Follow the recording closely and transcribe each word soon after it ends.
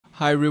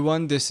Hi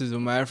everyone, this is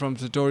Umar from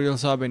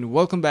Tutorials Hub and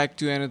welcome back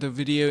to another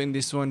video. In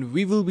this one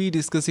we will be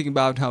discussing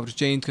about how to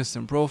change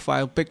custom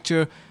profile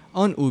picture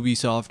on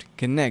Ubisoft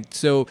Connect.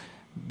 So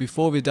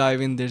before we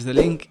dive in, there's a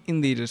link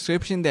in the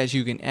description that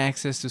you can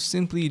access to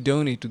simply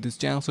donate to this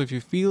channel. So if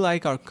you feel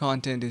like our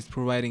content is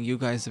providing you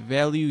guys the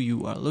value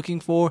you are looking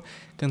for,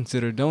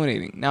 consider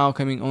donating. Now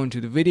coming on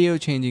to the video,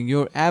 changing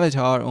your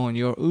avatar on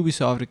your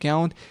Ubisoft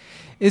account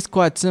is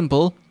quite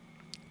simple.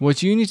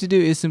 What you need to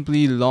do is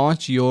simply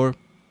launch your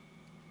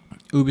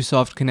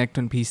Ubisoft Connect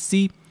on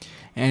PC,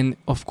 and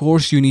of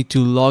course you need to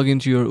log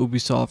into your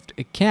Ubisoft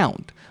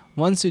account.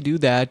 Once you do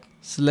that,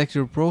 select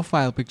your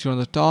profile picture on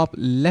the top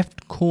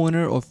left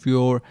corner of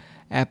your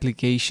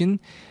application.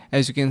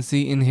 As you can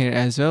see in here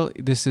as well,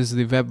 this is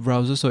the web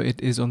browser, so it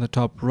is on the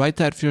top right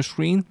side of your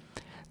screen.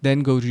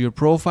 Then go to your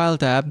profile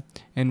tab,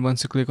 and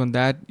once you click on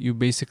that, you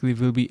basically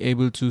will be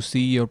able to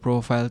see your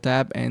profile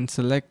tab and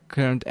select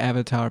current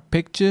avatar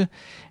picture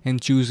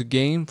and choose a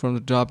game from the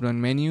drop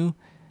down menu,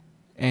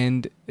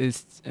 and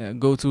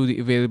go through the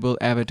available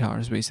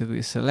avatars.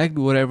 Basically select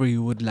whatever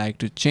you would like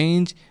to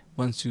change.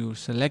 Once you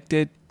select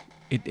it,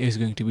 it is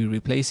going to be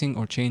replacing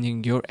or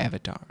changing your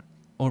avatar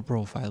or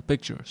profile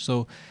picture.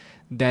 So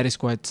that is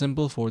quite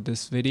simple for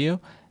this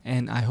video,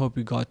 and I hope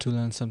you got to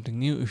learn something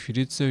new. If you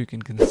did so, you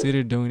can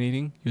consider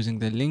donating using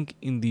the link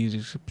in the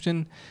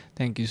description.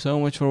 Thank you so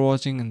much for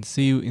watching, and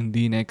see you in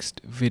the next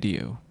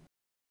video.